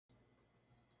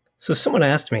So someone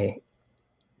asked me,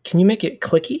 can you make it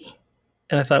clicky?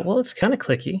 And I thought, well, it's kind of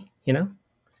clicky, you know?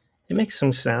 It makes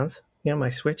some sounds, you know,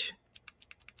 my switch.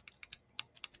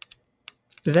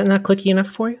 Is that not clicky enough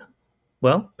for you?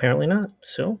 Well, apparently not.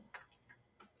 So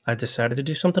I decided to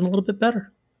do something a little bit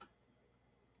better.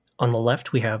 On the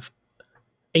left, we have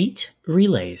 8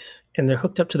 relays, and they're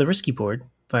hooked up to the Riskeyboard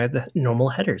via the normal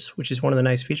headers, which is one of the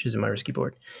nice features in my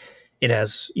Riskeyboard. It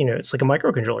has, you know, it's like a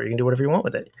microcontroller. You can do whatever you want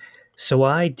with it. So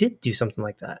I did do something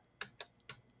like that.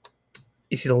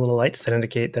 You see the little lights that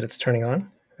indicate that it's turning on?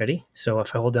 Ready? So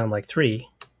if I hold down like 3,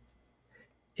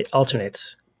 it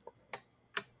alternates.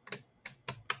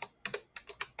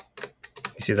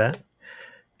 You see that?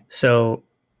 So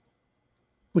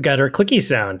we got our clicky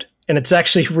sound, and it's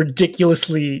actually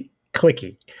ridiculously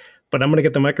clicky. But I'm going to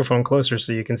get the microphone closer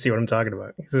so you can see what I'm talking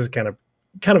about. This is kind of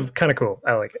cool.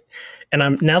 I like it.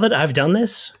 And now that I've done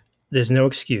this, there's no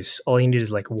excuse. All you need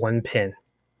is like one pin,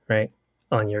 right?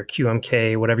 On your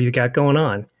QMK, whatever you got going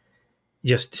on.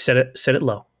 Just set it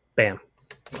low. Bam.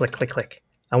 Click, click, click.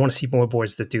 I want to see more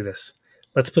boards that do this.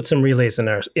 Let's put some relays in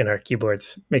our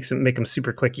keyboards. Make them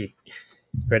super clicky.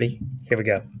 Ready? Here we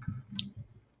go.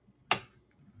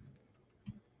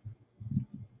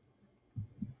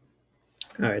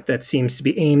 All right, that seems to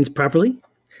be aimed properly.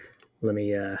 Let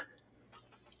me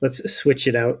let's switch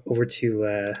it out over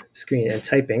to screen and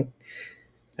typing.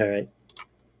 All right.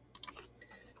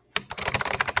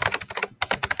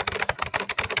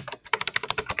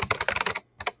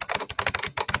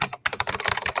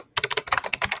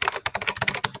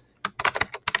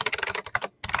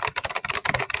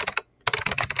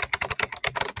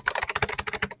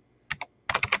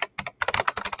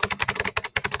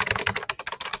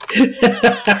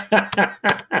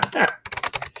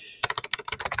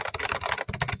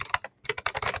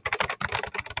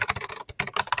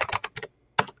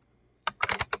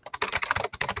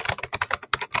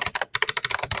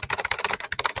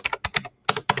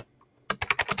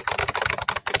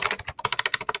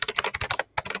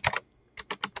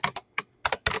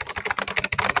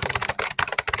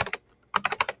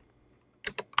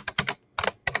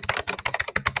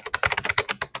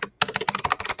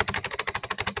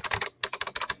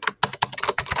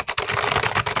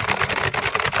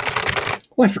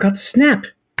 Oh, I forgot to snap.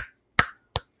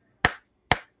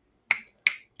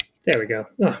 There we go.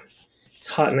 Oh, it's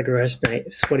hot in the garage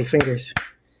tonight. Sweaty fingers.